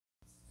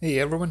Hey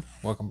everyone,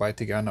 welcome back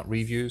to Garnet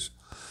Reviews.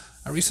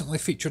 I recently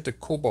featured the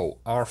Cobalt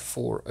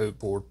R4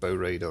 Outboard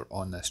Bowrider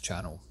on this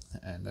channel,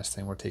 and this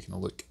time we're taking a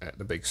look at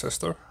the big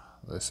sister.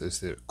 This is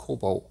the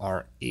Cobalt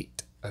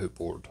R8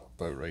 Outboard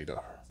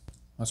Bowrider.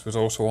 This was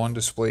also on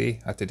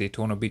display at the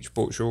Daytona Beach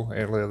Boat Show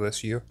earlier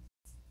this year.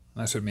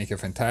 This would make a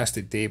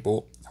fantastic day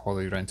boat,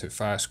 whether you're into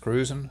fast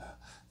cruising,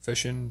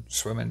 fishing,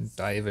 swimming,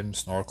 diving,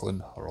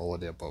 snorkeling, or all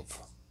of the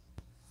above.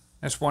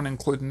 This one,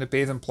 including the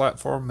bathing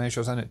platform,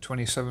 measures in at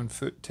 27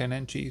 foot 10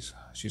 inches.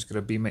 She's got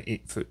a beam at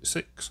 8 foot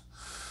 6.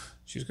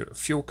 She's got a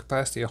fuel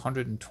capacity of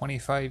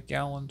 125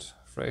 gallons,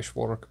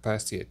 freshwater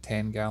capacity at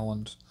 10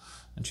 gallons,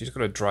 and she's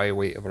got a dry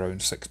weight of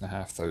around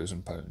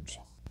 6,500 pounds.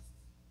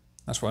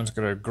 This one's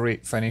got a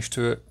great finish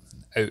to it,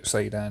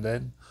 outside and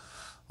in.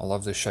 I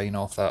love the shine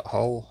off that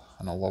hull,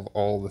 and I love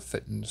all the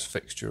fittings,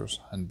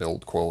 fixtures, and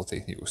build quality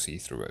that you'll see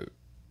throughout.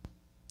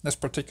 This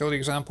particular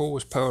example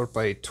was powered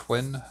by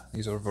twin,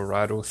 these are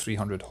Verado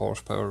 300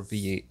 horsepower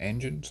V8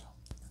 engines,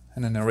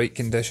 and in the right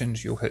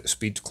conditions you'll hit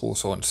speeds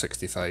close on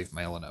 65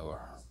 mile an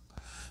hour.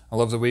 I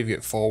love the way you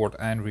get forward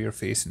and rear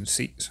facing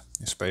seats,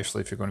 especially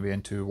if you're going to be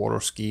into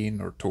water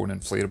skiing or towing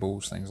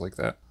inflatables, things like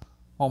that.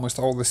 Almost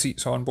all the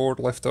seats on board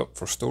lift up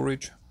for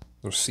storage.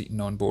 There's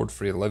seating on board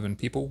for 11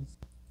 people.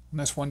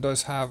 And this one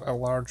does have a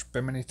large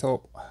bimini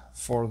top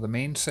for the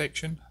main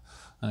section,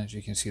 and as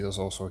you can see there's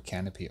also a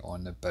canopy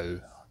on the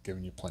bow,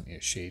 giving you plenty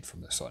of shade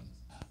from the sun.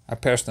 I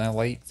personally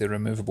like the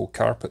removable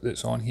carpet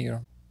that's on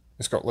here.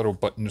 It's got little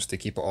buttons to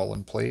keep it all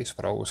in place,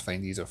 but I always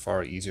find these are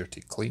far easier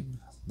to clean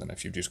than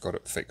if you've just got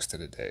it fixed to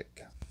the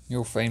deck.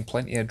 You'll find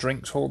plenty of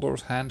drinks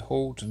holders,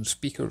 handholds and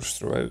speakers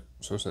throughout,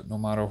 so that no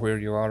matter where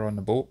you are on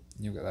the boat,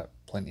 you'll get that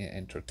plenty of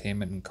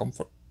entertainment and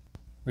comfort.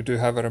 We do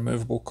have a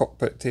removable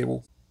cockpit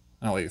table.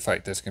 I like the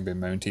fact this can be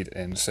mounted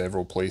in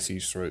several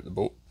places throughout the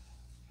boat.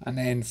 And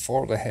then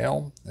for the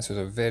helm, this is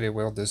a very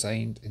well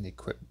designed and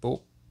equipped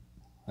boat.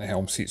 The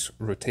helm seats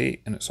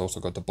rotate, and it's also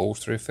got the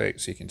bolster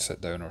effect so you can sit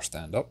down or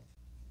stand up.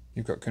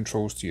 You've got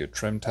controls to your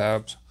trim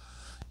tabs.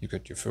 You've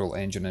got your full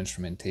engine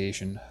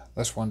instrumentation.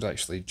 This one's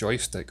actually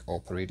joystick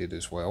operated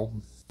as well.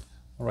 On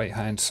the right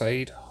hand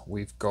side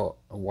we've got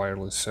a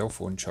wireless cell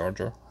phone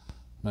charger.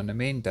 And on the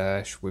main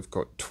dash we've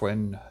got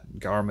twin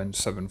Garmin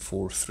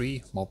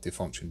 743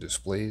 multifunction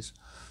displays.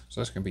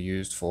 So this can be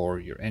used for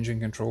your engine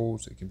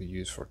controls, it can be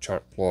used for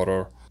chart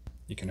plotter,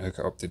 you can hook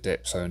it up to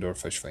depth sounder,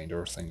 fish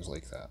finder, things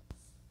like that.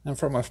 And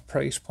from a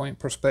price point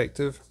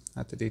perspective,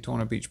 at the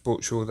Daytona Beach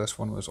Boat Show this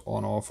one was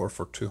on offer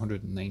for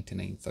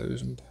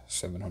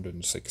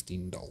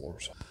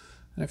 $299,716.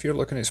 And if you're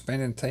looking at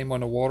spending time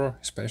on the water,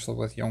 especially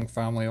with young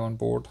family on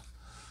board,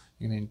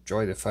 you can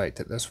enjoy the fact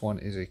that this one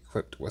is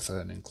equipped with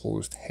an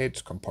enclosed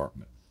heads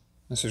compartment.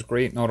 This is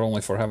great not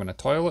only for having a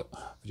toilet,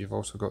 but you've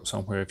also got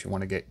somewhere if you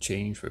want to get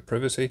changed with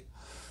privacy,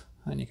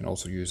 and you can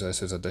also use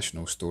this as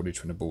additional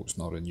storage when the boat's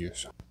not in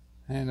use.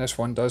 And this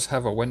one does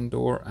have a wind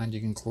door, and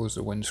you can close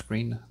the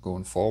windscreen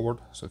going forward,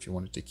 so if you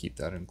wanted to keep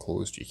that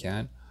enclosed you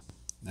can.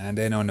 And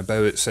then on the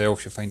bow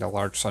itself you'll find a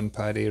large sun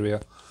pad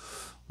area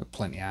with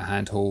plenty of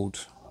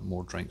handholds,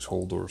 more drinks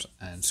holders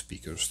and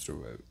speakers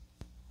throughout.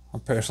 I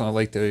personally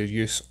like the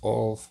use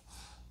of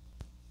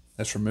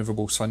this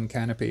removable sun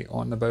canopy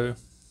on the bow.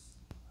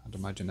 I'd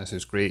imagine this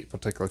is great,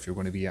 particularly if you're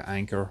going to be at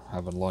anchor,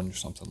 having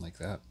lunch, something like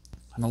that.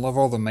 And I love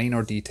all the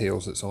minor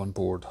details that's on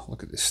board.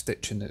 Look at the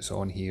stitching that's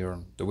on here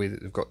and the way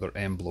that they've got their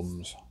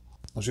emblems.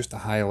 There's just a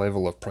high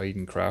level of pride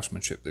and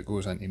craftsmanship that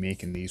goes into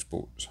making these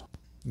boats.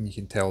 And you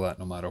can tell that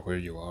no matter where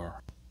you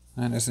are.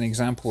 And as an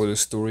example of the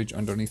storage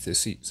underneath the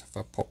seats, if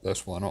I pop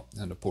this one up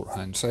on the port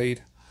hand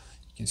side,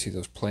 you can see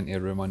there's plenty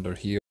of room under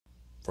here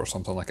for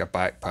something like a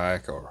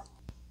backpack or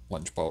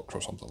lunchbox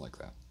or something like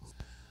that.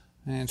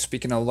 And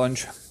speaking of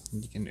lunch,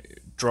 you can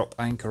drop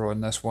anchor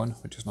on this one,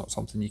 which is not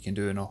something you can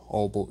do in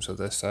all boats of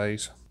this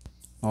size.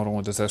 Not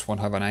only does this one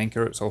have an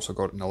anchor, it's also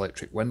got an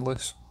electric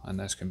windlass, and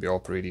this can be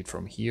operated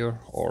from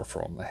here or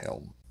from the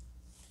helm.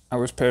 I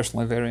was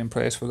personally very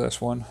impressed with this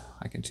one.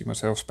 I can see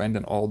myself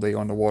spending all day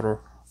on the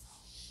water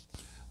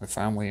with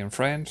family and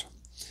friends.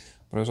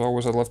 But as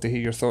always, I'd love to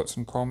hear your thoughts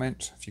and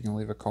comments. If you can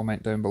leave a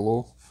comment down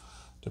below,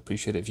 I'd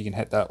appreciate it if you can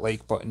hit that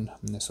like button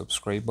and the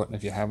subscribe button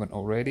if you haven't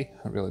already.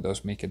 It really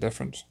does make a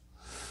difference.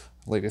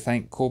 I'd like to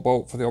thank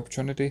Cobalt for the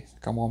opportunity to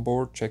come on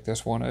board, check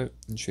this one out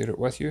and share it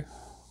with you.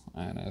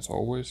 And as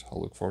always, I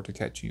look forward to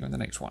catching you on the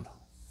next one.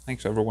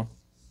 Thanks everyone.